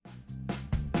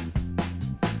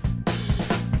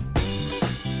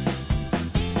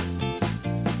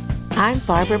I'm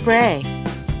Barbara Bray.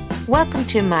 Welcome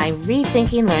to my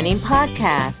Rethinking Learning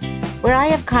podcast, where I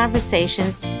have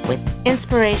conversations with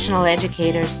inspirational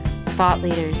educators, thought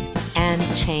leaders, and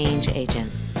change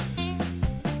agents.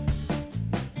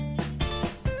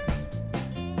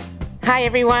 Hi,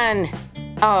 everyone.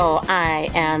 Oh,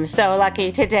 I am so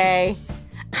lucky today.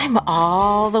 I'm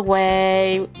all the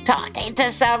way talking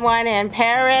to someone in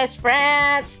Paris,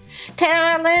 France.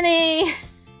 Tara Linney.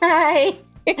 Hi.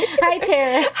 Hi,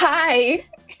 Tara. Hi.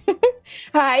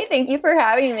 Hi, thank you for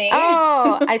having me.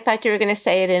 Oh, I thought you were going to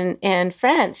say it in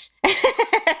French.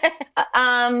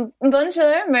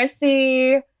 Bonjour,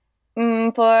 merci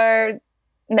pour...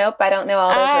 Nope, I don't know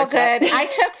all those words. Oh, good. I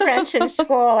took French in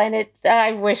school, and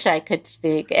I wish I could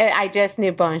speak. I just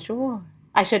knew bonjour.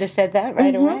 I should have said that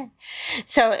right away.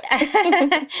 So,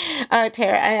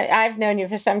 Tara, I've known you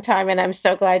for some time, and I'm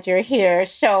so glad you're here.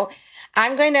 So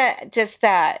I'm going to just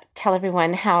tell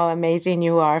everyone how amazing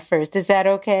you are first. Is that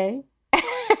okay?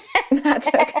 That's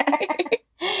okay.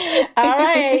 All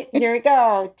right, here we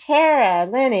go. Tara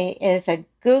Linney is a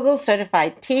Google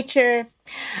certified teacher,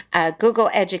 a Google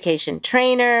education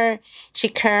trainer. She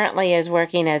currently is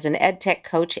working as an EdTech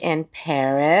coach in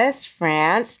Paris,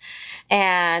 France.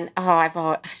 And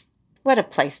what a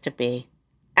place to be.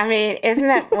 I mean, isn't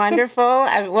that wonderful?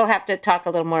 We'll have to talk a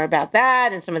little more about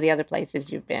that and some of the other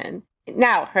places you've been.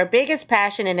 Now, her biggest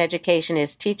passion in education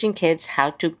is teaching kids how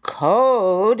to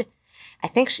code. I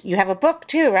think you have a book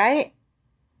too, right?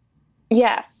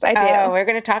 Yes, I do. Oh, we're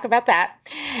going to talk about that.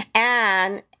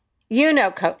 And you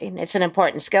know coding. It's an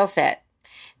important skill set.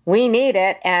 We need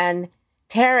it. And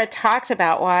Tara talks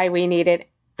about why we need it,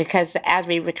 because as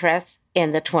we progress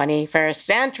in the 21st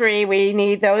century, we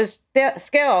need those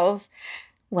skills.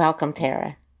 Welcome,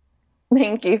 Tara.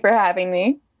 Thank you for having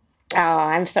me. Oh,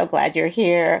 I'm so glad you're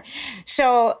here.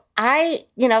 So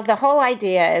the whole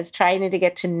idea is trying to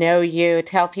get to know you,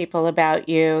 tell people about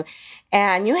you,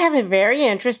 and you have a very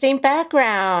interesting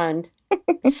background.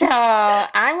 So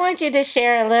I want you to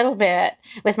share a little bit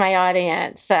with my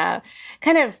audience,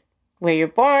 kind of where you're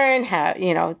born, how,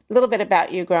 a little bit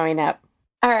about you growing up.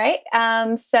 All right.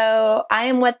 So I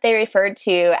am what they referred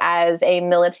to as a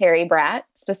military brat,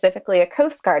 specifically a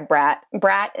Coast Guard brat.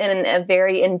 Brat in a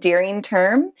very endearing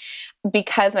term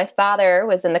because my father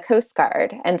was in the Coast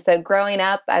Guard. And so growing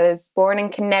up, I was born in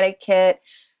Connecticut,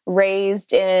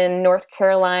 raised in North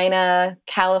Carolina,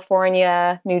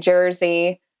 California, New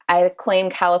Jersey. I claim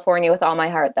California with all my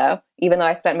heart, though, even though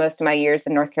I spent most of my years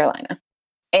in North Carolina.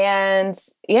 And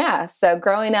so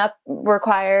growing up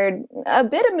required a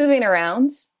bit of moving around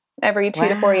every 2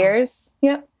 to 4 years.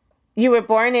 Yep. You were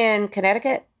born in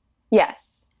Connecticut?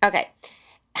 Yes. Okay.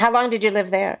 How long did you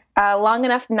live there? Long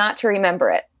enough not to remember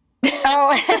it.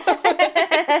 Oh.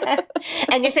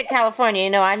 And you said California.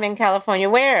 I'm in California.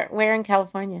 Where in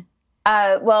California?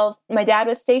 Well, my dad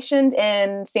was stationed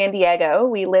in San Diego.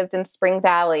 We lived in Spring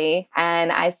Valley,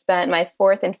 and I spent my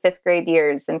 4th and 5th grade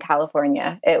years in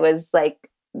California. It was like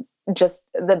just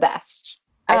the best.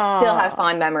 I still have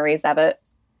fond memories of it.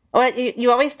 Well,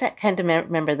 you always tend to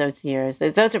remember those years.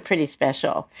 Those are pretty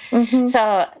special. Mm-hmm. So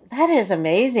that is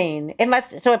amazing.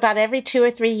 So about every 2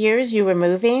 or 3 years you were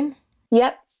moving?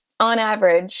 Yep. On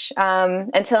average,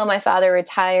 until my father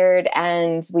retired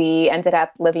and we ended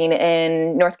up living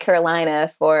in North Carolina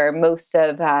for most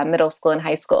of middle school and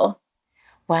high school.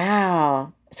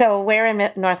 Wow. So where in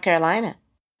North Carolina?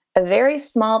 A very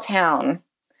small town.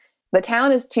 The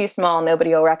town is too small,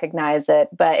 nobody will recognize it.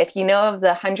 But if you know of the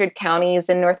 100 counties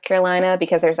in North Carolina,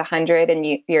 because there's 100 and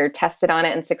you're tested on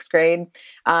it in 6th grade,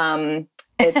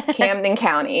 it's Camden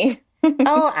County.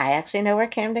 Oh, I actually know where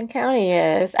Camden County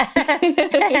is.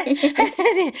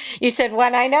 You said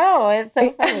one I know. It's so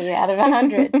funny. Out of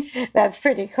 100. That's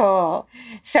pretty cool.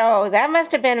 So that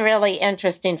must have been really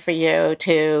interesting for you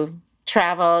to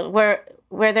travel.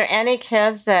 Were there any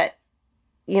kids that,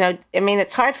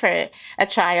 it's hard for a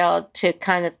child to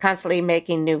kind of constantly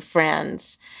making new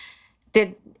friends.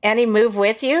 Did any move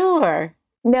with you or?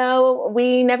 No,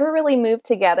 we never really moved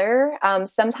together.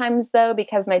 Sometimes, though,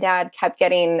 because my dad kept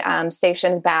getting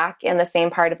stationed back in the same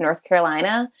part of North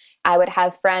Carolina, I would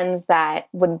have friends that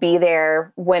would be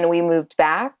there when we moved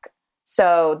back.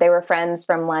 So they were friends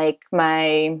from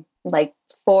my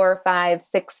 4, 5,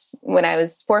 6, when I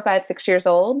was 4, 5, 6 years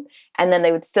old. And then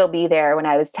they would still be there when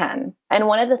I was 10. And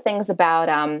one of the things about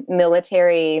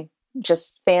military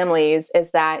just families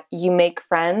is that you make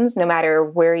friends no matter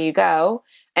where you go.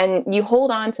 And you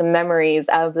hold on to memories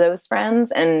of those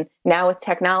friends. And now with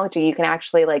technology, you can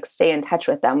actually stay in touch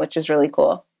with them, which is really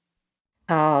cool.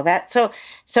 Oh, so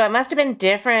it must have been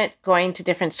different going to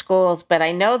different schools, but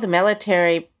I know the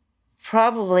military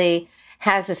probably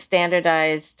has a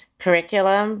standardized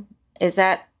curriculum. Is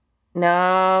that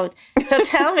no? So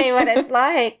tell me what it's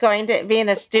like going to being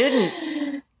a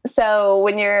student. So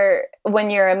when you're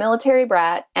a military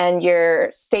brat and you're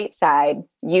stateside,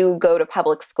 you go to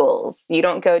public schools. You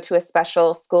don't go to a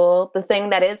special school. The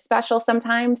thing that is special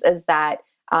sometimes is that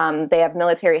they have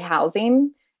military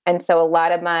housing. And so a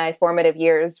lot of my formative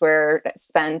years were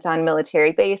spent on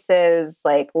military bases,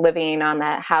 like living on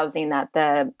that housing that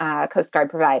the Coast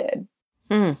Guard provided.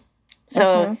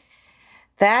 So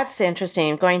that's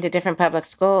interesting, going to different public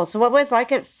schools. So what was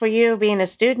like it for you being a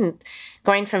student,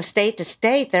 going from state to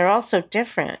state? They're all so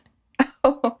different.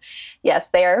 Yes,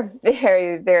 they are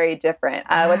very, very different.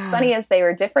 What's funny is they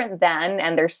were different then,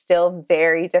 and they're still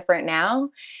very different now.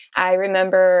 I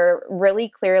remember really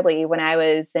clearly when I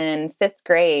was in fifth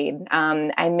grade,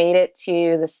 I made it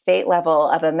to the state level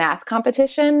of a math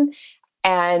competition,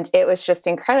 and it was just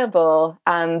incredible.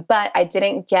 But I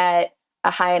didn't get a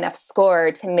high enough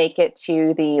score to make it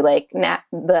to the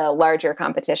the larger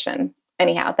competition.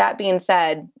 Anyhow, that being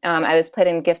said, I was put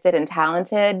in gifted and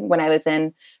talented when I was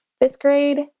in fifth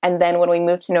grade. And then when we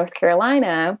moved to North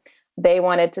Carolina, they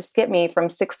wanted to skip me from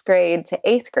sixth grade to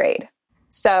eighth grade.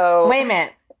 So wait a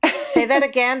minute. Say that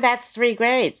again. That's 3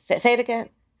 grades. Say it again.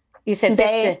 You said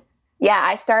fifth. Yeah,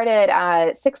 I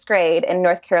started sixth grade in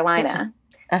North Carolina.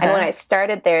 And when I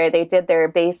started there, they did their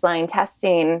baseline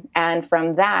testing. And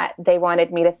from that, they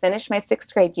wanted me to finish my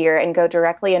sixth grade year and go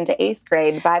directly into eighth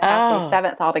grade, bypassing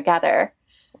seventh altogether.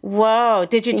 Whoa.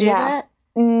 Did you do that?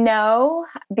 No,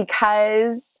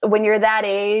 because when you're that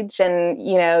age and,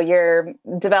 you're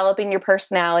developing your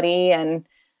personality and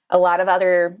a lot of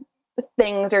other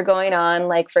things are going on.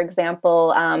 Like, for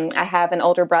example, I have an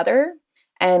older brother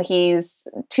and he's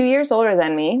 2 years older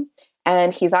than me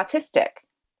and he's autistic.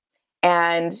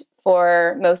 And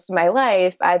for most of my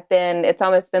life, it's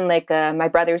almost been like a my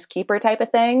brother's keeper type of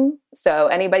thing. So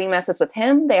anybody messes with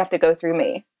him, they have to go through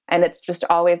me. And it's just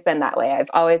always been that way.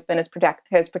 I've always been his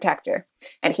protector.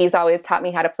 And he's always taught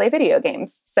me how to play video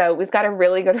games. So we've got a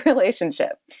really good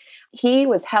relationship. He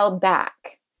was held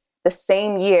back the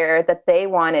same year that they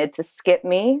wanted to skip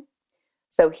me.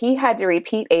 So he had to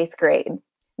repeat eighth grade.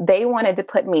 They wanted to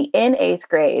put me in eighth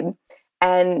grade.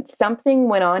 And something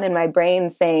went on in my brain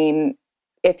saying,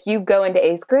 if you go into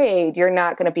eighth grade, you're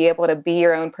not going to be able to be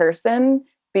your own person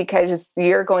because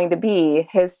you're going to be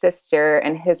his sister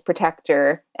and his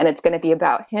protector, and it's going to be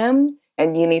about him,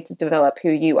 and you need to develop who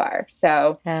you are.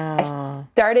 So I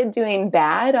started doing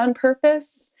bad on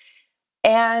purpose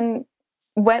and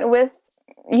went with,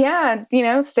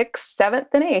 sixth, seventh,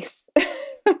 and eighth.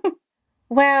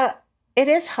 Well, it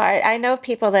is hard. I know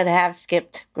people that have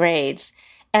skipped grades.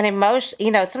 And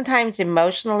sometimes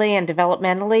emotionally and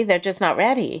developmentally, they're just not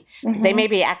ready. Mm-hmm. They may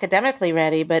be academically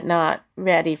ready, but not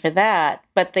ready for that.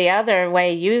 But the other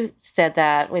way you said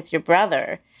that with your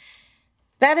brother,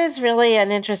 that is really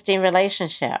an interesting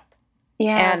relationship.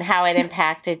 Yeah. And how it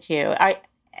impacted you.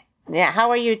 How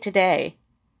are you today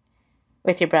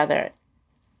with your brother?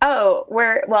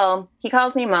 Oh, he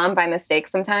calls me mom by mistake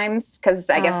sometimes because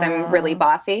I guess I'm really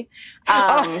bossy.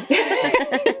 That's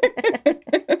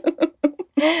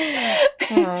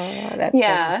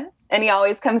funny. And he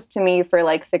always comes to me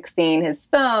for fixing his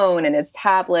phone and his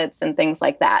tablets and things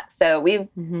like that. So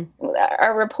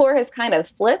our rapport has kind of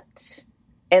flipped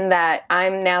in that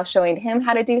I'm now showing him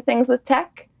how to do things with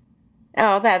tech.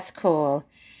 Oh, that's cool.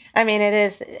 I mean, it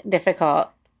is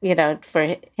difficult,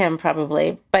 for him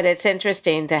probably, but it's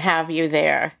interesting to have you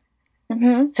there.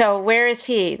 Mm-hmm. So where is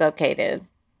he located?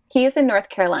 He's in North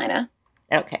Carolina.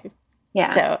 Okay.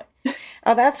 Yeah. So,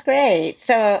 that's great.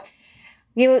 So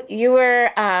you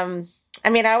were, I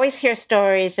always hear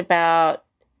stories about,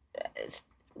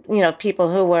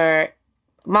 people who were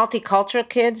multicultural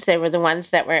kids. They were the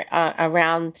ones that were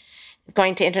around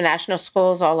going to international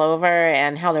schools all over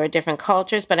and how there were different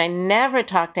cultures. But I never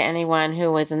talked to anyone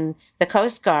who was in the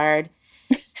Coast Guard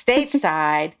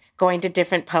stateside going to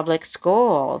different public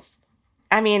schools.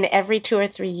 Every 2 or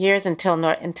 3 years until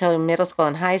middle school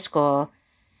and high school.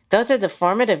 Those are the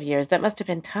formative years. That must have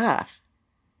been tough.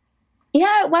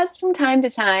 Yeah, it was from time to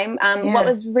time. What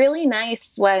was really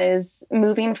nice was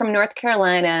moving from North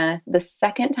Carolina the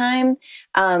second time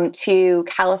to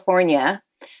California,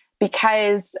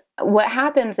 because what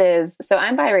happens is, so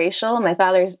I'm biracial. My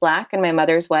father's Black and my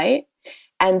mother's white.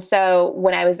 And so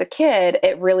when I was a kid,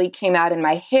 it really came out in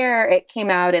my hair. It came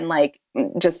out in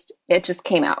it just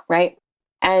came out, right?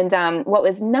 And what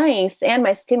was nice, and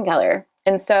my skin color.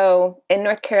 And so in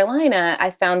North Carolina, I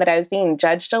found that I was being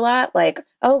judged a lot,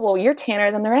 oh, well, you're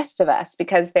tanner than the rest of us,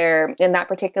 because in that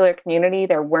particular community,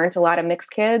 there weren't a lot of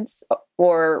mixed kids,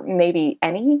 or maybe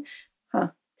any.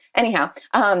 Anyhow,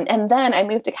 and then I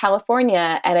moved to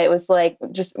California, and it was like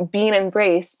just being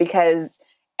embraced because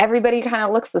everybody kind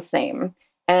of looks the same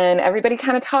and everybody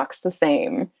kind of talks the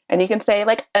same. And you can say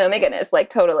like, oh my goodness, like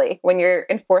totally when you're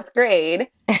in fourth grade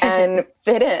and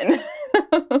fit in.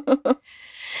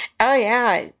 Oh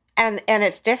yeah. And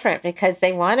it's different because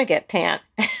they want to get tan.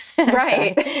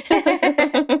 Right.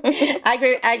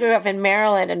 I grew up in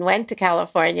Maryland and went to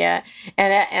California,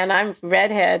 and I'm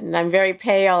redhead and I'm very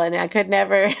pale, and I could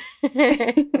never fit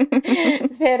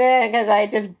in because I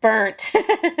just burnt.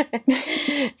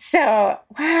 So,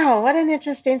 wow, what an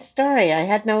interesting story. I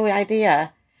had no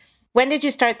idea. When did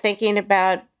you start thinking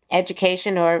about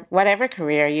education or whatever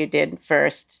career you did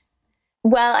first?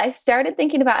 Well, I started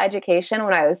thinking about education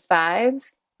when I was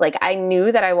 5. Like I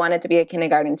knew that I wanted to be a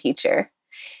kindergarten teacher.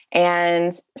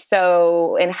 And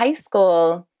so in high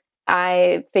school,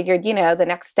 I figured, the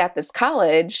next step is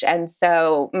college. And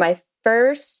so the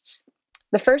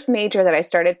first major that I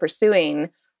started pursuing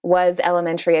was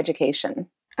elementary education.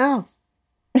 Oh,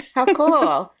 how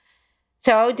cool.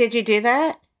 So did you do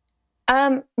that?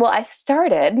 Well, I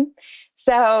started.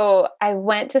 So I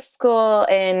went to school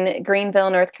in Greenville,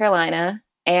 North Carolina,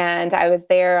 and I was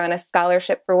there on a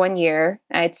scholarship for 1 year.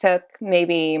 I took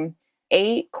maybe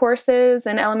 8 courses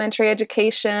in elementary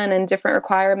education and different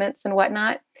requirements and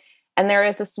whatnot. And there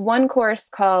was this one course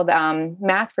called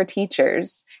Math for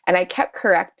Teachers. And I kept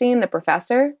correcting the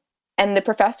professor. And the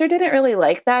professor didn't really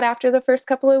like that after the first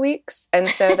couple of weeks. And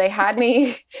so they had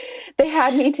me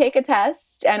take a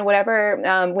test, and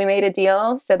whatever, we made a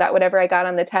deal so that whatever I got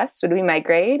on the test would be my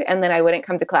grade. And then I wouldn't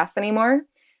come to class anymore.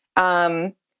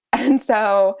 And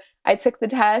so I took the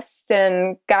test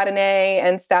and got an A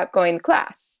and stopped going to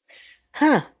class.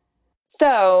 Huh.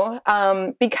 So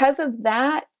because of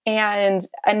that and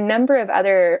a number of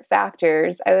other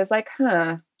factors, I was like,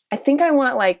 I think I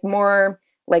want like more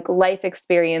like life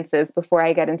experiences before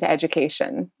I get into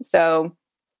education. So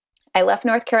I left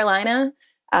North Carolina,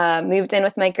 moved in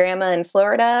with my grandma in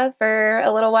Florida for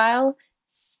a little while,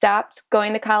 stopped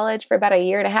going to college for about a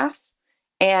year and a half,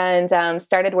 and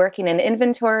started working in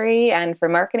inventory and for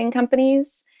marketing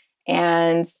companies.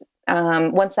 And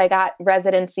once I got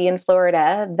residency in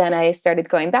Florida, then I started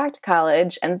going back to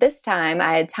college. And this time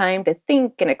I had time to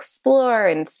think and explore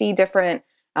and see different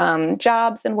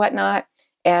jobs and whatnot.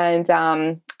 And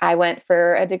I went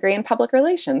for a degree in public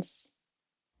relations.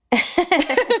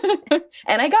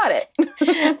 And I got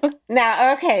it.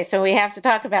 Now, okay, so we have to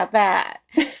talk about that.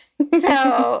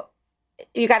 So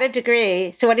you got a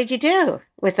degree. So what did you do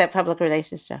with that public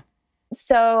relations job?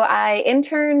 So I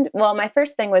interned. Well, my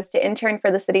first thing was to intern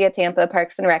for the City of Tampa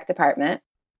Parks and Rec Department.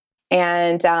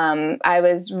 And I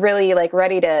was really like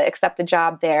ready to accept a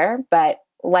job there, but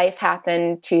life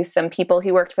happened to some people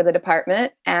who worked for the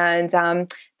department, and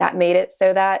that made it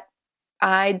so that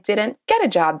I didn't get a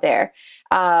job there.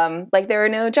 Like there were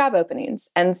no job openings.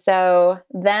 And so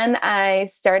then I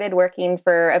started working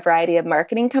for a variety of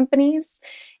marketing companies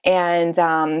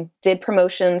and did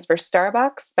promotions for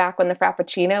Starbucks back when the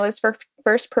Frappuccino was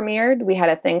first premiered. We had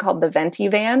a thing called the Venti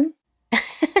Van.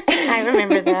 I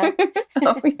remember that.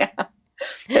 Oh, yeah.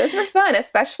 Those were fun,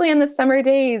 especially in the summer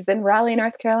days in Raleigh,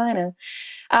 North Carolina.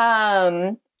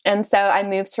 And so I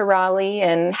moved to Raleigh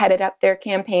and headed up their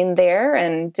campaign there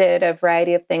and did a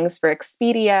variety of things for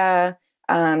Expedia,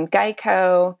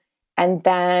 Geico, and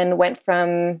then went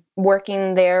from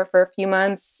working there for a few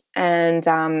months and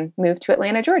moved to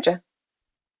Atlanta, Georgia.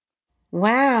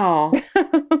 Wow.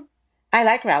 I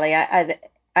like Raleigh.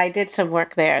 I did some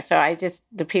work there, so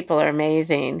the people are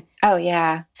amazing. Oh,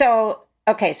 yeah. So,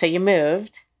 okay, so you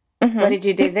moved. Mm-hmm. What did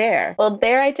you do there? Well,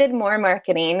 there I did more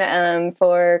marketing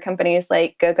for companies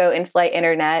like GoGo InFlight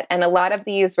Internet. And a lot of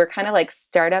these were kind of like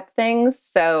startup things.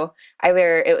 So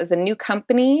either it was a new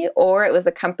company or it was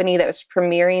a company that was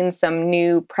premiering some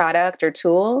new product or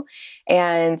tool.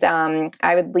 And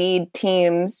I would lead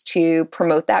teams to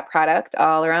promote that product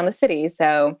all around the city.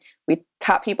 So we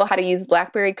taught people how to use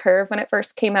BlackBerry Curve when it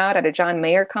first came out at a John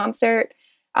Mayer concert.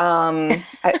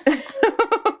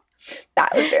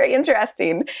 That was very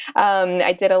interesting.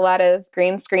 I did a lot of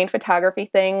green screen photography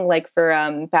thing, like for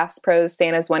Bass Pro's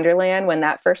Santa's Wonderland when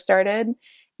that first started.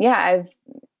 Yeah, I've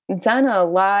done a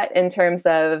lot in terms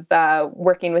of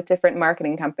working with different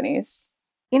marketing companies.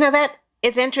 That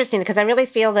is interesting because I really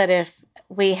feel that if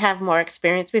we have more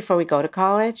experience before we go to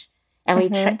college and we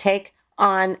take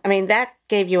on, that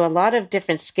gave you a lot of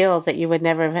different skills that you would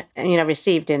never have,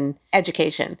 received in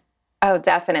education. Oh,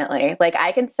 definitely. Like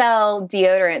I can sell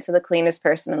deodorant to the cleanest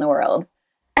person in the world.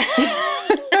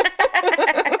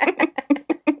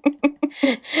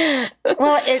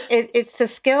 Well, it's the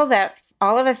skill that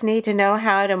all of us need to know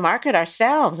how to market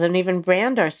ourselves and even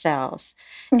brand ourselves.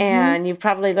 Mm-hmm. And you've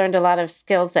probably learned a lot of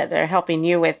skills that are helping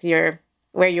you with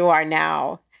where you are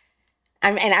now.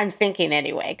 I'm thinking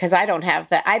anyway, because I don't have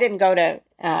that. I didn't go to,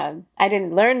 I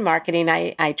didn't learn marketing.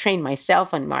 I trained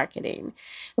myself on marketing,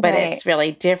 but Right. It's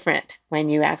really different when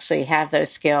you actually have those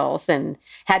skills and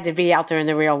had to be out there in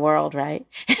the real world, right?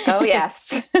 Oh,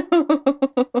 yes.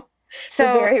 It's So,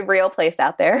 a very real place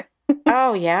out there.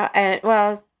 Oh, yeah. And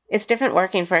well, it's different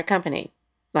working for a company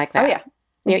like that. Oh, yeah.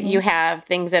 Mm-hmm. You have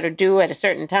things that are due at a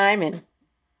certain time and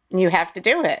you have to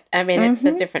do it. I mean, It's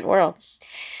a different world.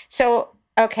 So,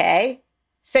 okay.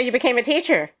 So you became a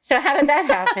teacher. So how did that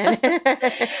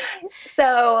happen?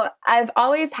 So I've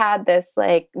always had this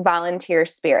like volunteer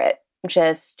spirit.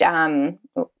 Just, and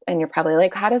you're probably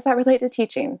like, how does that relate to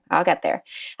teaching? I'll get there.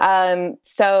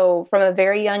 So from a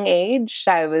very young age,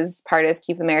 I was part of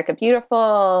Keep America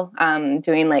Beautiful,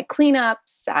 doing like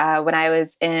cleanups. When I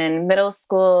was in middle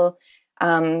school,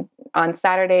 on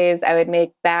Saturdays, I would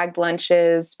make bagged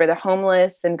lunches for the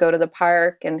homeless and go to the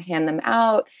park and hand them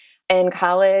out. In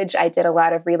college, I did a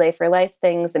lot of Relay for Life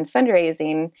things and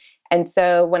fundraising. And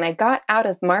so when I got out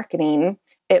of marketing,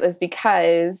 it was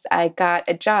because I got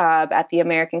a job at the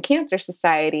American Cancer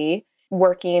Society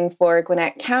working for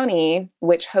Gwinnett County,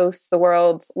 which hosts the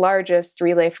world's largest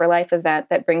Relay for Life event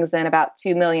that brings in about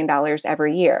 $2 million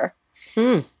every year.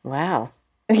 Wow.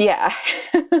 Yeah.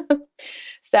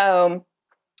 So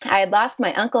I had lost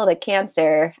my uncle to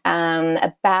cancer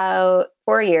about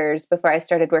 4 years before I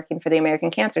started working for the American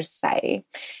Cancer Society.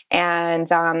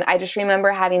 And I just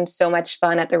remember having so much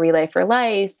fun at the Relay for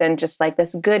Life and just like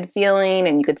this good feeling,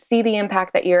 and you could see the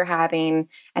impact that you're having,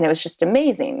 and it was just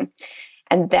amazing.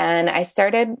 And then I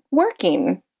started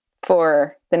working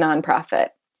for the nonprofit.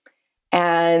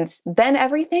 And then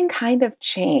everything kind of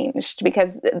changed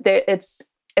because it's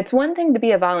one thing to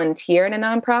be a volunteer in a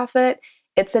nonprofit.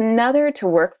 It's another to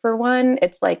work for one.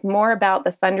 It's like more about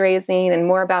the fundraising and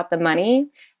more about the money,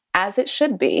 as it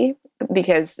should be,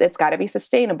 because it's got to be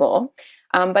sustainable.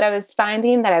 But I was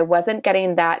finding that I wasn't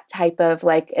getting that type of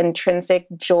like intrinsic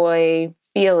joy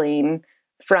feeling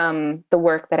from the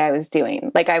work that I was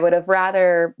doing. Like I would have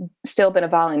rather still been a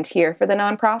volunteer for the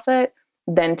nonprofit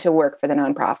than to work for the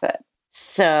nonprofit.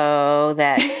 So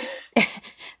that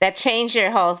that changed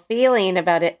your whole feeling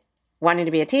about it, wanting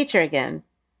to be a teacher again.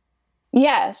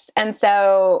 Yes. And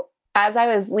so as I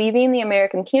was leaving the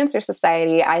American Cancer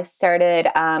Society, I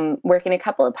started working a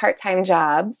couple of part-time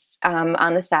jobs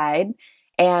on the side.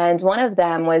 And one of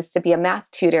them was to be a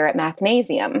math tutor at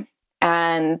Mathnasium.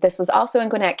 And this was also in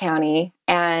Gwinnett County.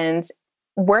 And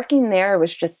working there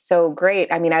was just so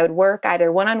great. I mean, I would work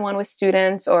either one-on-one with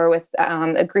students or with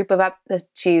a group of up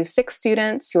to 6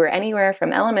 students who were anywhere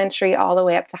from elementary all the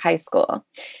way up to high school.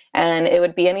 And it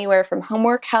would be anywhere from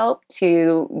homework help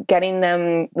to getting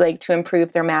them like to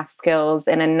improve their math skills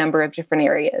in a number of different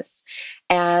areas.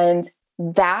 And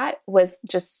that was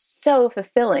just so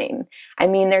fulfilling. I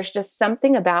mean, there's just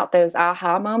something about those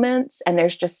aha moments, and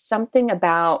there's just something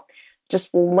about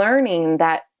just learning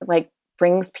that like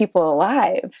brings people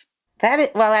alive.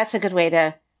 That's a good way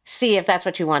to see if that's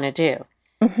what you want to do,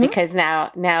 because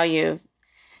now you're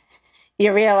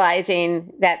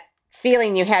realizing that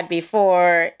feeling you had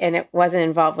before, and it wasn't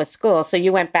involved with school. So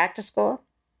you went back to school?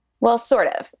 Well, sort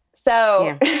of.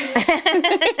 So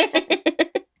yeah.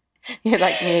 You're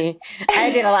like me.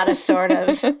 I did a lot of sort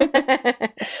of.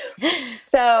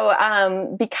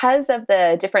 So because of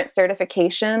the different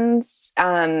certifications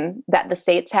that the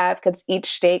states have, because each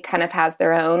state kind of has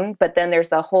their own, but then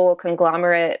there's a whole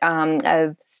conglomerate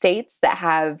of states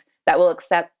that will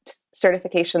accept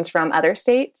certifications from other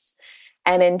states.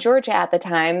 And in Georgia at the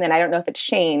time, and I don't know if it's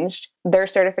changed, their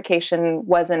certification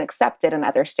wasn't accepted in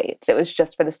other states. It was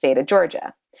just for the state of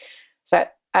Georgia. So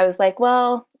I was like,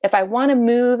 well, if I want to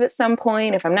move at some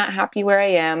point, if I'm not happy where I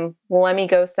am, well, let me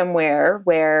go somewhere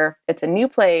where it's a new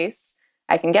place.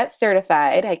 I can get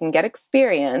certified, I can get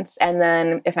experience. And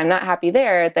then if I'm not happy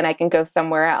there, then I can go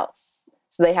somewhere else.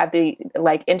 So they have the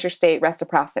like interstate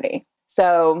reciprocity.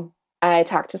 So I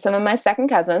talked to some of my second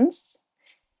cousins,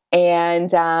 and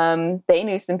they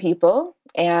knew some people.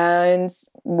 And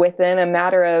within a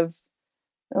matter of,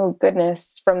 oh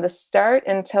goodness, from the start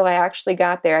until I actually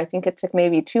got there, I think it took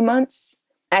maybe 2 months,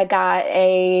 I got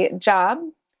a job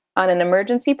on an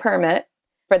emergency permit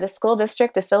for the school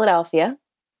district of Philadelphia.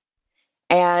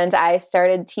 And I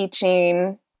started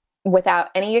teaching without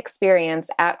any experience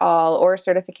at all or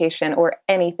certification or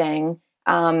anything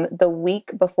the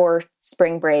week before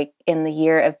spring break in the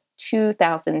year of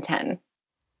 2010.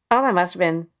 Oh, that must have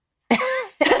been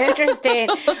interesting.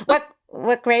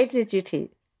 What grade did you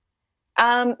teach?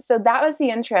 So that was the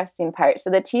interesting part. So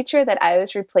the teacher that I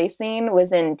was replacing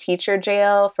was in teacher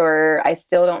jail for, I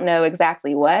still don't know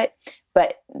exactly what,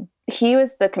 but he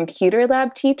was the computer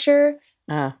lab teacher.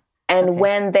 And okay.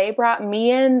 when they brought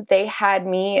me in, they had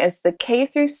me as the K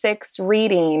through 6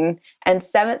 reading and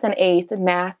 7th and 8th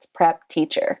math prep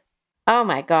teacher. Oh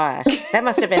my gosh, that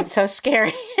must have been so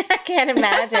scary. I can't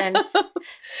imagine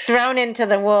thrown into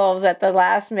the wolves at the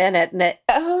last minute. And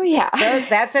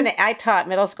I taught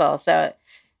middle school, so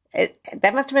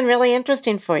that must have been really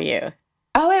interesting for you.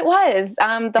 Oh, it was.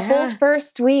 The whole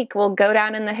first week will go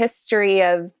down in the history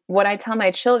of what I tell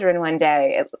my children one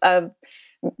day, of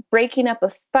breaking up a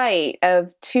fight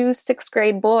of 2 6th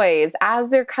grade boys as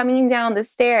they're coming down the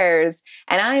stairs.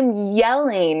 And I'm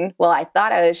yelling. Well, I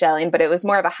thought I was yelling, but it was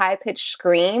more of a high-pitched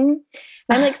scream.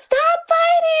 And I'm like, stop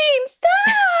fighting! Stop!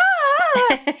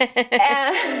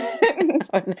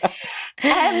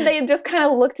 And they just kind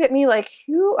of looked at me like,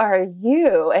 who are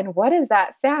you? And what is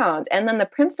that sound? And then the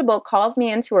principal calls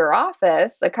me into her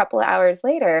office a couple of hours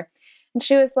later. And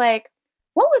she was like,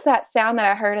 what was that sound that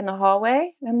I heard in the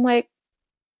hallway? And I'm like,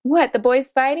 what, the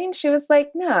boys fighting? She was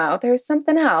like, no, there's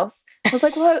something else. I was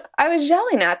like, well, I was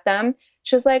yelling at them.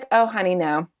 She was like, oh, honey,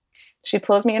 no. She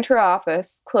pulls me into her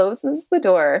office, closes the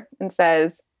door, and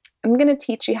says, I'm going to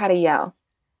teach you how to yell.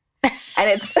 And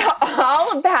it's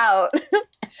all about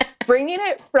bringing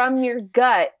it from your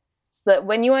gut so that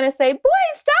when you want to say, boys,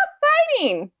 stop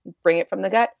fighting, bring it from the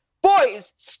gut.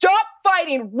 Boys, stop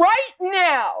fighting right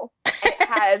now. And it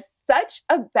has such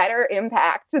a better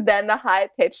impact than the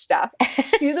high-pitched stuff,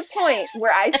 to the point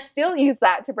where I still use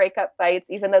that to break up fights,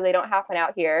 even though they don't happen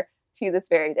out here, to this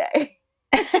very day.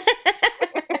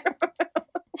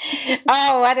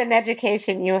 Oh, what an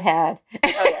education you had.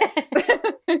 Oh,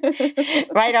 yes.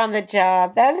 Right on the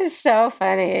job. That is so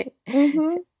funny.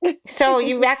 Mm-hmm. So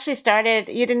you actually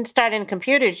you didn't start in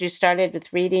computers, you started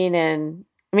with reading and,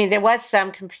 there was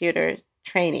some computer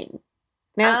training.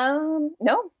 No?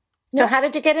 No. So how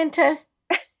did you get into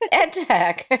ed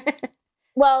tech?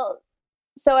 Well,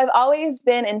 so I've always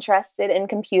been interested in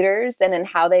computers and in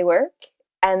how they work.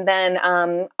 And then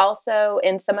also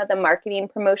in some of the marketing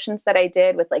promotions that I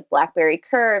did with like BlackBerry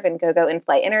Curve and GoGo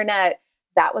In-Flight Internet,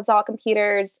 that was all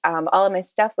computers. All of my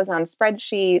stuff was on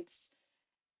spreadsheets.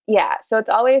 Yeah, so it's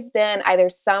always been either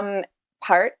some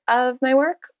part of my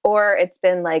work or it's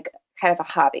been like kind of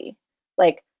a hobby.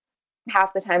 Like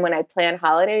half the time when I plan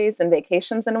holidays and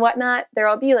vacations and whatnot,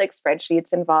 there'll be like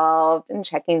spreadsheets involved and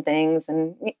checking things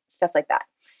and stuff like that.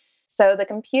 So the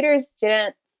computers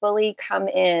didn't fully come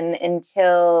in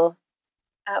until,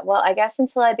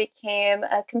 until I became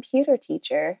a computer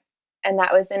teacher. And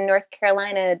that was in North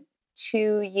Carolina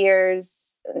 2 years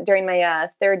during my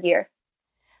third year.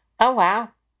 Oh, wow.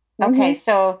 Okay. Mm-hmm.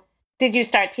 So did you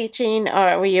start teaching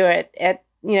or were you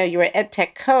you were ed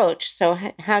tech coach. So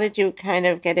how did you kind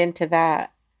of get into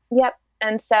that? Yep.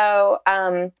 And so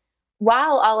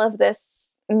while all of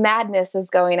this madness is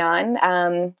going on,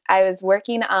 I was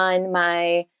working on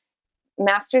my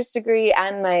master's degree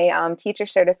and my teacher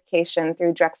certification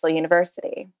through Drexel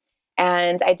University.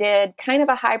 And I did kind of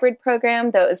a hybrid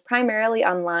program, though it was primarily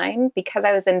online because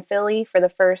I was in Philly for the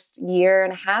first year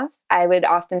and a half. I would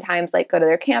oftentimes go to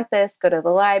their campus, go to the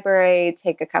library,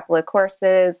 take a couple of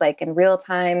courses in real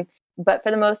time. But for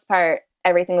the most part,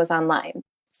 everything was online.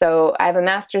 So I have a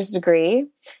master's degree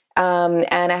and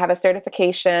I have a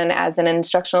certification as an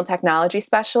instructional technology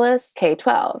specialist,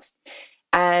 K-12.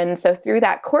 And so through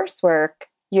that coursework,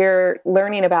 you're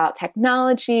learning about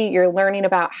technology, you're learning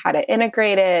about how to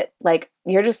integrate it,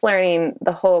 you're just learning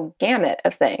the whole gamut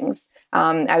of things.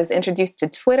 I was introduced to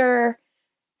Twitter,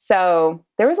 so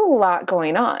there was a lot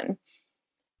going on.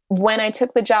 When I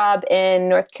took the job in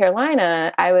North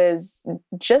Carolina, I was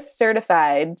just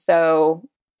certified, so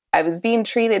I was being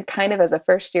treated kind of as a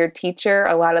first-year teacher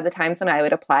a lot of the times when I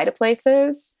would apply to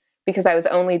places because I was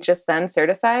only just then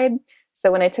certified.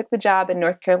 So when I took the job in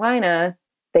North Carolina,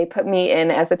 they put me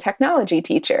in as a technology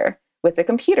teacher with a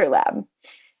computer lab.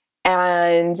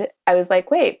 And I was like,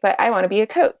 wait, but I want to be a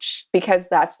coach because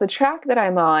that's the track that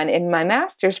I'm on in my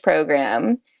master's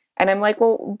program. And I'm like,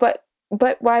 well, but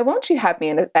why won't you have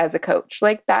me as a coach?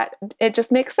 That, it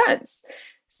just makes sense.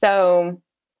 So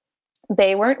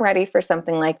they weren't ready for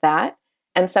something like that.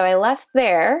 And so I left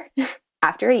there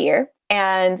after a year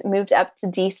and moved up to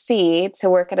DC to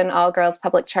work at an all-girls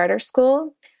public charter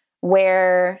school,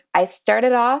 where I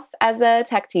started off as a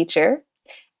tech teacher,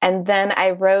 and then I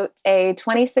wrote a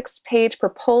 26-page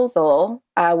proposal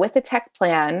with a tech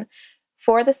plan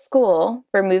for the school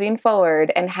for moving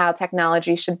forward and how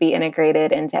technology should be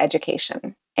integrated into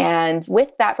education. And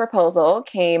with that proposal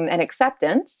came an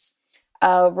acceptance.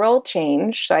 a role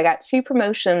change. So I got 2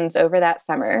 promotions over that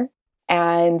summer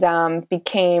and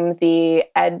became the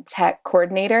ed tech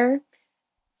coordinator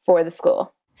for the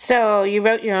school. So you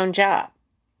wrote your own job.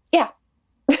 Yeah.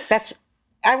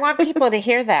 I want people to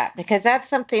hear that, because that's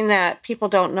something that people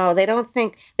don't know. They don't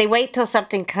think, they wait till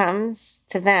something comes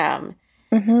to them.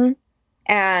 Mm-hmm.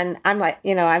 And I'm like,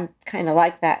 I'm kind of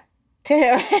like that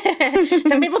too.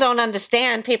 Some people don't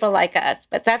understand people like us,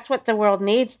 but that's what the world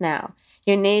needs now.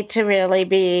 You need to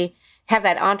really have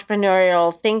that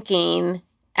entrepreneurial thinking,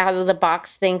 out of the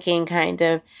box thinking kind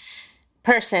of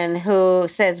person who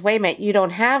says, wait a minute, you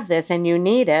don't have this and you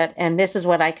need it, and this is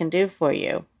what I can do for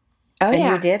you. Oh, and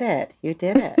yeah. You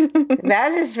did it.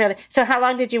 That is really... So how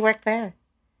long did you work there?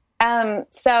 Then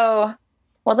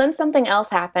something else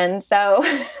happened. So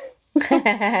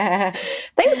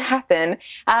things happen.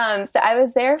 So I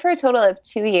was there for a total of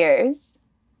 2 years.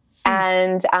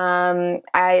 And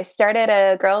I started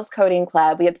a girls' coding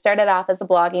club. We had started off as a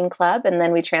blogging club, and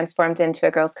then we transformed into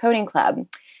a girls' coding club.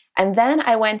 And then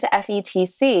I went to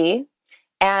FETC,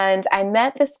 and I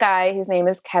met this guy whose name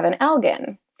is Kevin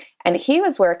Elgin. And he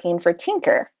was working for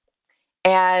Tinker.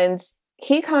 And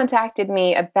he contacted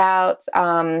me about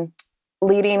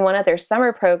leading one of their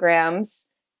summer programs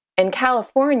in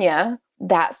California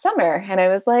that summer. And I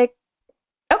was like,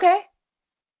 okay.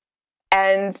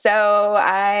 And so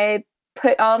I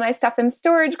put all my stuff in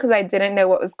storage because I didn't know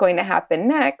what was going to happen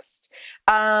next.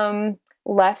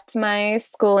 Left my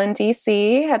school in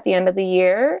DC at the end of the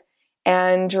year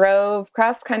and drove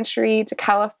cross country to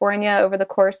California over the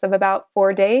course of about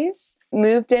 4 days.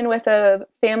 Moved in with a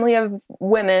family of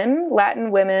women,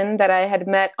 Latin women, that I had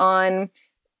met on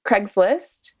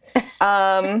Craigslist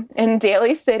in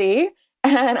Daly City.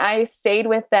 And I stayed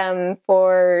with them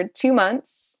for 2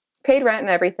 months, paid rent and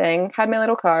everything, had my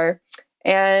little car,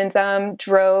 and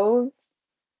drove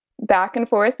back and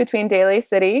forth between Daly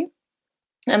City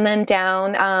and then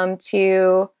down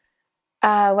to,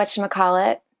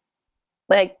 whatchamacallit,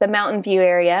 like the Mountain View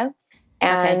area,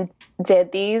 and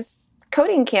did these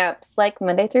coding camps like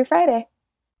Monday through Friday.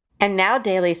 And now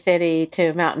Daly City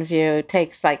to Mountain View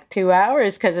takes like 2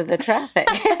 hours because of the traffic.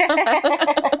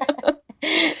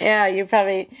 Yeah,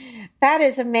 that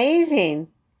is amazing.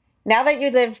 Now that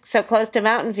you live so close to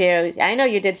Mountain View, I know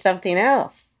you did something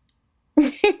else.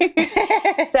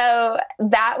 So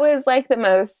that was like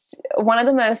one of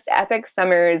the most epic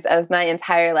summers of my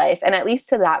entire life. And at least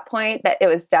to that point, that it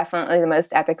was definitely the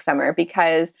most epic summer,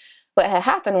 because what had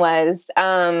happened was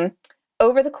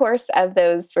over the course of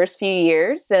those first few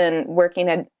years and working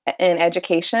in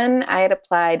education, I had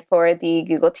applied for the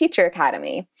Google Teacher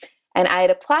Academy. And I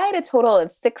had applied a total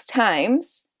of 6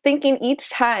 times, thinking each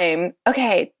time,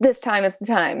 okay, this time is the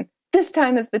time. This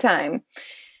time is the time.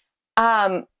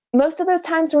 Most of those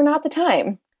times were not the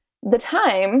time. The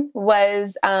time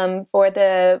was for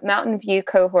the Mountain View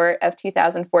cohort of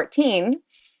 2014.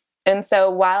 And so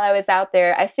while I was out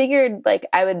there, I figured like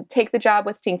I would take the job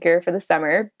with Tinker for the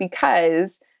summer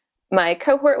because my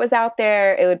cohort was out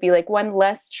there. It would be like one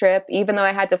less trip, even though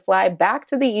I had to fly back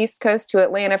to the East Coast to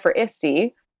Atlanta for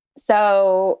ISTE.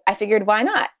 So I figured, why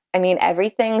not? I mean,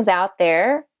 everything's out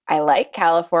there. I like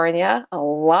California a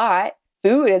lot.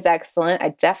 Food is excellent. I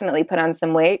definitely put on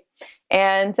some weight.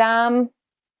 And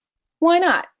why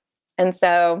not? And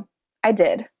so I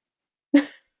did.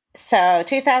 So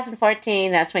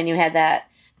 2014, that's when you had that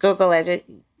Google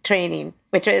training,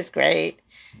 which is great.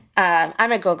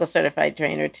 I'm a Google certified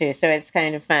trainer too, so it's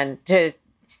kind of fun to...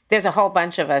 There's a whole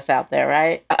bunch of us out there,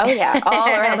 right? Oh, yeah. All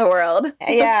around the world.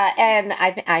 Yeah. And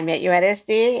I met you at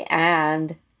ISTE,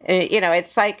 and,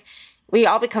 it's like we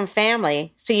all become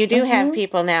family. So you do have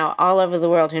people now all over the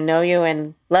world who know you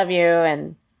and love you,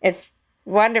 and it's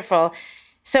wonderful.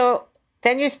 So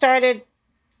then you started,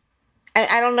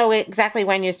 I don't know exactly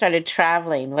when you started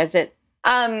traveling. Was it?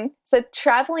 So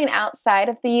traveling outside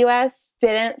of the U.S.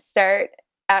 didn't start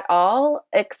at all,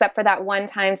 except for that one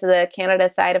time to the Canada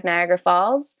side of Niagara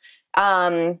Falls.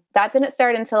 That didn't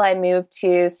start until I moved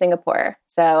to Singapore.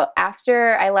 So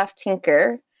after I left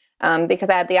Tinker, because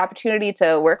I had the opportunity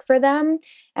to work for them,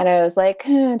 and I was like,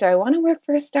 do I want to work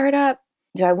for a startup?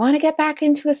 Do I want to get back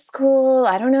into a school?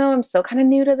 I don't know. I'm still kind of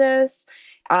new to this.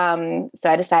 So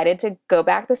I decided to go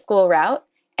back the school route,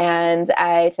 and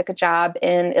I took a job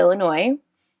in Illinois,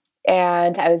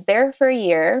 and I was there for a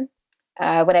year.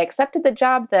 When I accepted the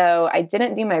job, though, I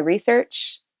didn't do my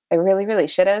research. I really, really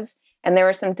should have. And there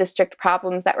were some district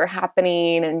problems that were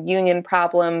happening and union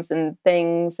problems and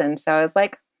things. And so I was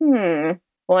like,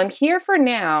 well, I'm here for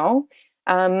now.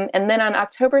 And then on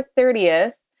October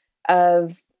 30th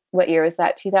of, what year was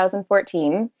that?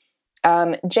 2014,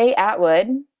 Jay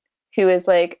Atwood, who is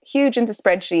like huge into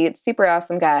spreadsheets, super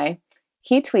awesome guy,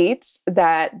 he tweets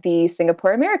that the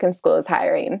Singapore American School is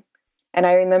hiring. And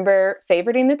I remember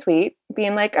favoriting the tweet,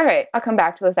 being like, all right, I'll come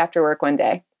back to this after work one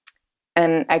day.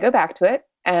 And I go back to it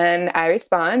and I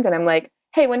respond and I'm like,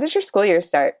 hey, when does your school year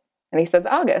start? And he says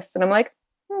August. And I'm like,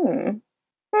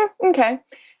 okay.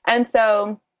 And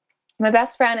so my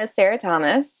best friend is Sarah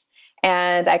Thomas.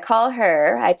 And I call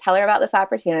her, I tell her about this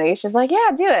opportunity. She's like, yeah,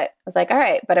 do it. I was like, all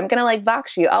right, but I'm going to like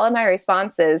Vox you all of my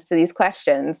responses to these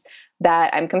questions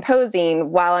that I'm composing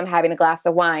while I'm having a glass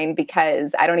of wine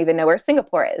because I don't even know where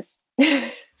Singapore is.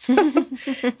 So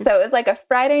it was like a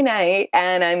Friday night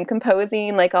and I'm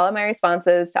composing like all of my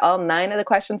responses to all 9 of the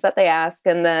questions that they ask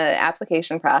in the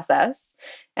application process.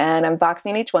 And I'm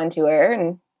Voxing each one to her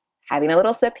and having a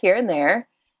little sip here and there.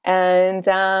 And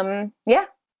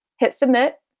hit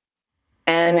submit.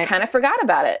 And kind of forgot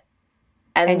about it.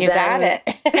 And you got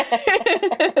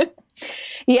it.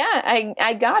 Yeah,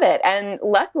 I got it. And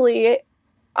luckily,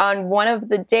 on one of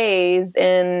the days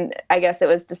in, I guess it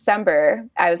was December,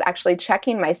 I was actually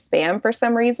checking my spam for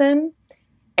some reason.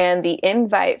 And the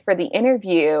invite for the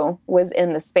interview was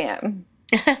in the spam.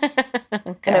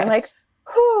 And I'm like,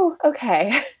 whew,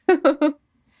 okay. But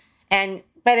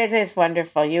it is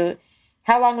wonderful.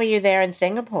 How long were you there in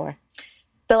Singapore?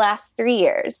 The last 3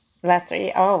 years.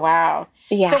 Oh, wow.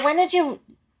 Yeah. So the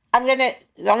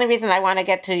only reason I want to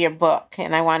get to your book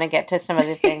and I want to get to some of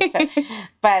the things,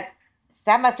 but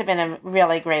that must have been a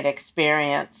really great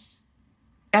experience.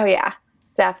 Oh, yeah,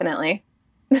 definitely.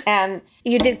 And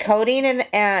you did coding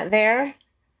there?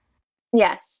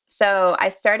 Yes. So I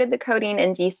started the coding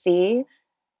in DC,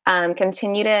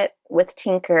 continued it with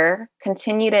Tinker,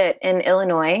 continued it in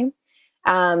Illinois.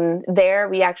 There,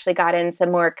 we actually got into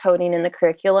more coding in the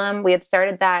curriculum. We had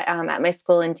started that at my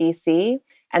school in DC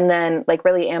and then like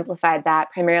really amplified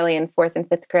that primarily in 4th and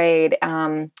 5th grade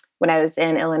when I was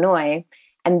in Illinois.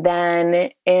 And then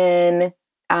in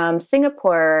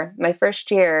Singapore, my first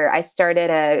year, I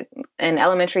started an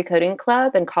elementary coding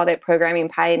club and called it Programming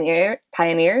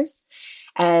Pioneers.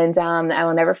 And I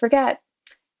will never forget,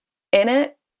 in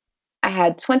it, I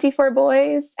had 24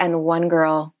 boys and 1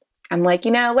 girl. I'm like,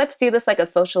 let's do this like a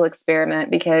social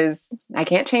experiment because I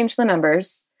can't change the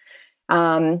numbers.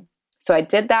 So I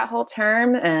did that whole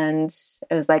term and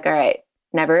it was like, all right,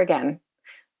 never again.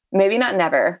 Maybe not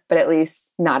never, but at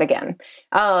least not again.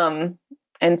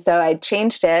 And so I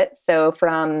changed it. So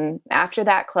from after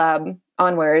that club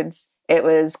onwards, it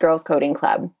was Girls Coding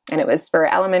Club. And it was for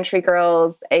elementary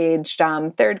girls aged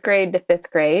 3rd grade to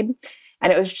 5th grade.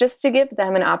 And it was just to give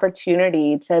them an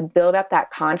opportunity to build up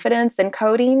that confidence in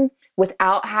coding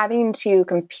without having to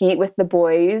compete with the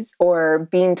boys or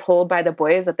being told by the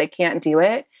boys that they can't do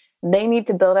it. They need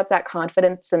to build up that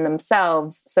confidence in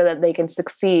themselves so that they can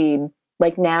succeed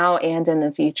like now and in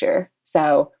the future.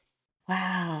 So,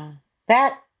 wow.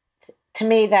 To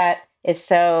me, that is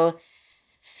so,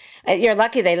 you're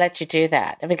lucky they let you do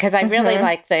that because I really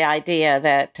like the idea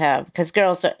that, because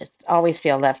girls always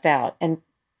feel left out. And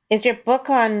is your book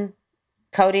on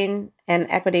coding and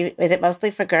equity, is it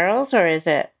mostly for girls or is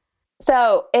it?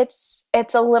 So it's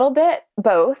a little bit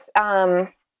both.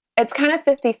 It's kind of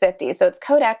 50-50. So it's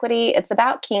code equity. It's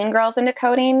about keen girls into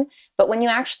coding. But when you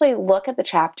actually look at the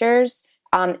chapters,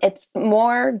 it's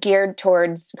more geared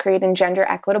towards creating gender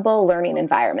equitable learning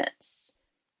environments.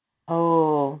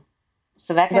 Oh,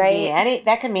 so that could be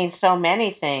that could mean so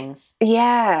many things.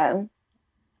 Yeah.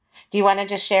 Do you want to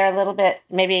just share a little bit,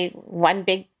 maybe one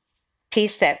big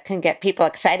piece that can get people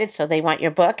excited so they want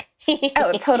your book?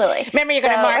 Oh, totally. Remember, you're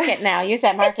going to market now. Use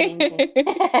that marketing.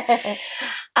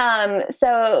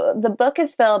 So the book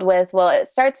is filled with, it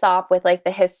starts off with like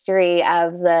the history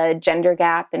of the gender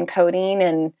gap in coding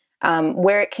and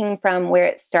where it came from, where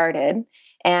it started.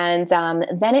 And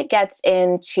then it gets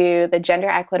into the gender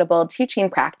equitable teaching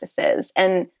practices.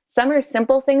 And some are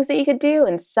simple things that you could do,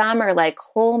 and some are like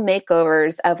whole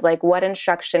makeovers of like what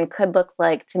instruction could look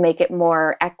like to make it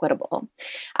more equitable.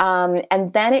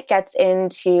 And then it gets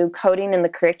into coding in the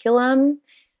curriculum.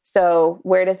 So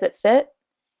where does it fit?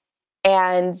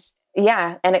 And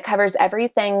and it covers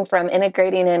everything from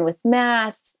integrating in with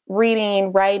math,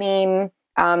 reading, writing,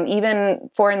 even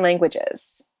foreign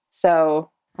languages.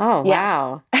 So, oh,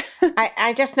 wow.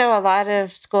 I just know a lot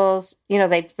of schools,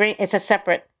 they bring,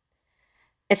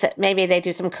 maybe they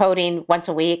do some coding once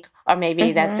a week, or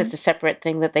maybe that's just a separate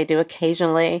thing that they do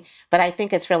occasionally. But I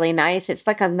think it's really nice. It's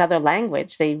like another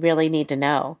language they really need to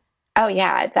know. Oh,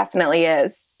 yeah, it definitely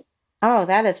is. Oh,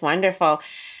 that is wonderful.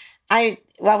 We're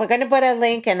going to put a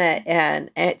link and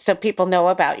so people know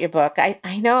about your book.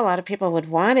 I know a lot of people would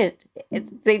want it.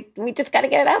 We just got to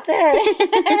get it out there.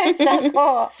 It's so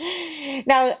cool.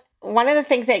 Now, one of the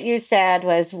things that you said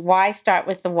was, why start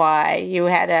with the why? You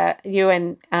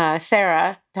and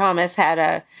Sarah Thomas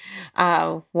had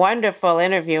a wonderful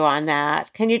interview on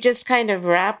that. Can you just kind of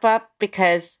wrap up,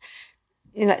 because,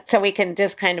 so we can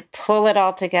just kind of pull it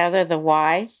all together, the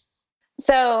why?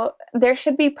 So there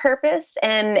should be purpose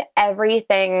in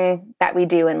everything that we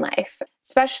do in life,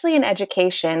 especially in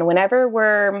education. Whenever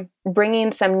we're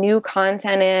bringing some new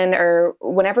content in, or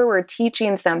whenever we're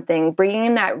teaching something,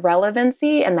 bringing that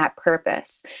relevancy and that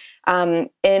purpose.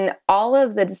 In all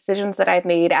of the decisions that I've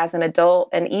made as an adult,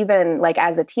 and even like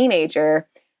as a teenager,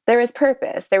 there is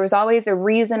purpose. There was always a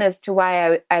reason as to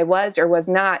why I was or was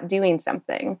not doing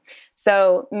something.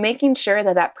 So making sure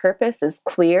that that purpose is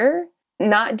clear,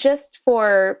 not just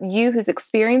for you who's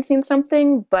experiencing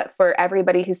something, but for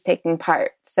everybody who's taking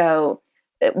part. So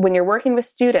when you're working with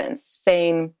students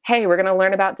saying, hey, we're going to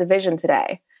learn about division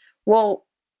today. Well,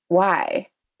 why?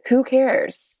 Who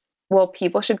cares? Well,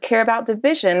 people should care about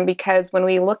division because when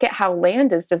we look at how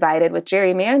land is divided with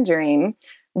gerrymandering,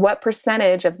 what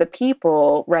percentage of the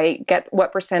people, right, get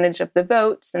what percentage of the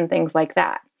votes and things like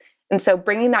that. And so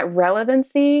bringing that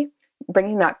relevancy,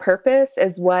 bringing that purpose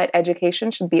is what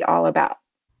education should be all about.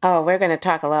 Oh, we're going to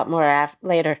talk a lot more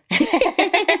later. We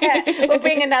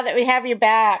have you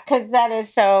back, because that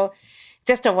is so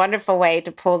just a wonderful way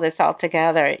to pull this all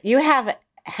together. You have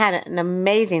had an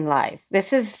amazing life.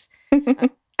 This is,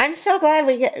 I'm so glad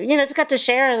we just got to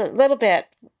share a little bit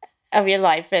of your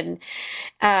life, and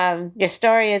your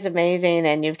story is amazing,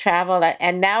 and you've traveled,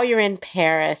 and now you're in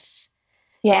Paris.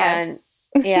 Yes.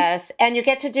 And, yes. And you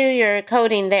get to do your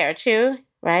coding there too,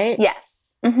 right?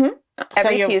 Yes. Mm-hmm.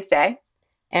 Every Tuesday.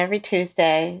 Every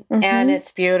Tuesday. Mm-hmm. And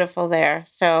it's beautiful there.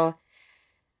 So,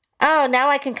 now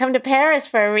I can come to Paris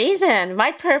for a reason.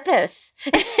 My purpose.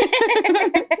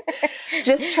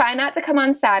 Just try not to come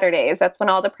on Saturdays. That's when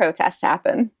all the protests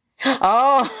happen.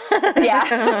 Oh.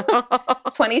 Yeah.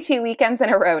 22 weekends in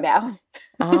a row now.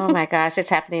 Oh my gosh, it's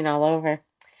happening all over.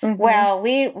 Mm-hmm. Well,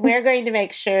 we're going to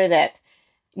make sure that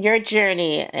your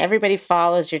journey, everybody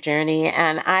follows your journey.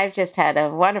 And I've just had a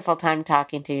wonderful time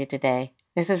talking to you today.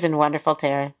 This has been wonderful,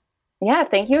 Tara. Yeah,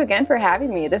 thank you again for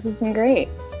having me. This has been great.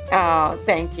 Oh,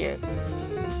 thank you.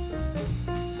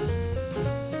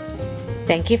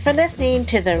 Thank you for listening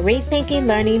to the Rethinking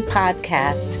Learning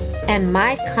podcast and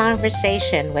my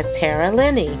conversation with Tara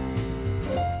Linney.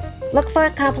 Look for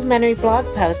a complimentary blog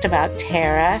post about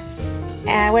Tara,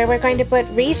 where we're going to put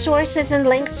resources and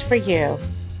links for you.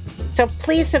 So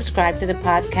please subscribe to the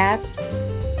podcast,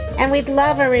 and we'd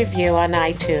love a review on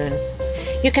iTunes.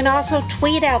 You can also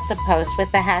tweet out the post with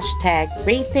the hashtag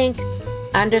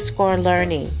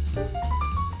rethink_learning.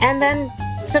 And then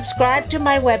subscribe to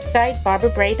my website,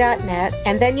 barbarabray.net,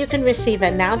 and then you can receive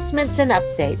announcements and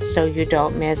updates so you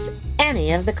don't miss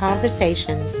any of the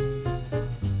conversations.